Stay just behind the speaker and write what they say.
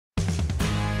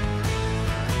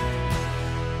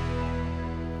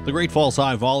The Great Falls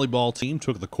High volleyball team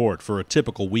took the court for a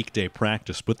typical weekday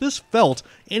practice, but this felt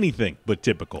anything but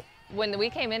typical. When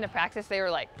we came into practice, they were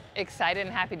like excited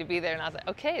and happy to be there, and I was like,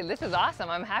 okay, this is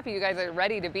awesome. I'm happy you guys are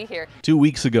ready to be here. 2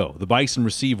 weeks ago, the Bison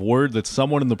received word that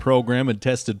someone in the program had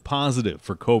tested positive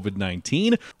for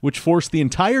COVID-19, which forced the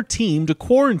entire team to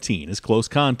quarantine as close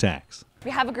contacts. We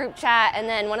have a group chat, and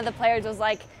then one of the players was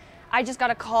like, I just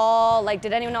got a call, like,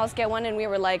 did anyone else get one? And we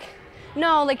were like,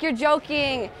 no, like, you're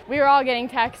joking. We were all getting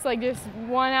texts, like, just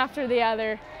one after the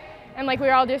other. And like we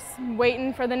were all just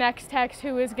waiting for the next text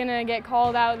who was gonna get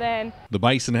called out then. The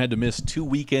Bison had to miss 2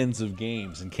 weekends of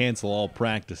games and cancel all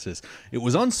practices. It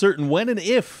was uncertain when and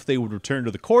if they would return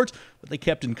to the court, but they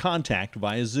kept in contact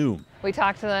via Zoom. We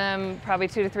talked to them probably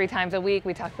 2 to 3 times a week.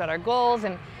 We talked about our goals,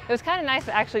 and it was kind of nice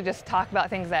to actually just talk about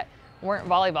things that weren't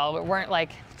volleyball, but weren't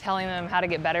like telling them how to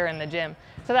get better in the gym.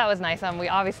 So that was nice. We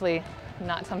obviously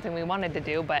not something we wanted to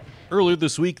do, but earlier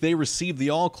this week they received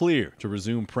the all clear to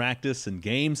resume practice and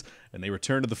games, and they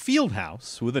returned to the field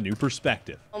house with a new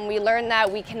perspective. We learned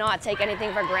that we cannot take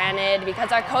anything for granted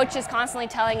because our coach is constantly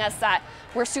telling us that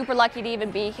we're super lucky to even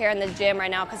be here in the gym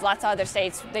right now because lots of other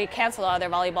states, they cancel all their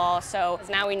volleyball. So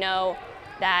now we know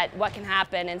that what can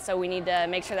happen, and so we need to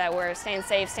make sure that we're staying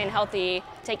safe, staying healthy,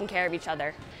 taking care of each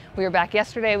other. We were back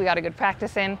yesterday, we got a good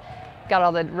practice in, got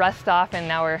all the rust off, and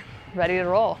now we're ready to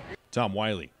roll. Tom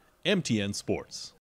Wiley, MTN Sports.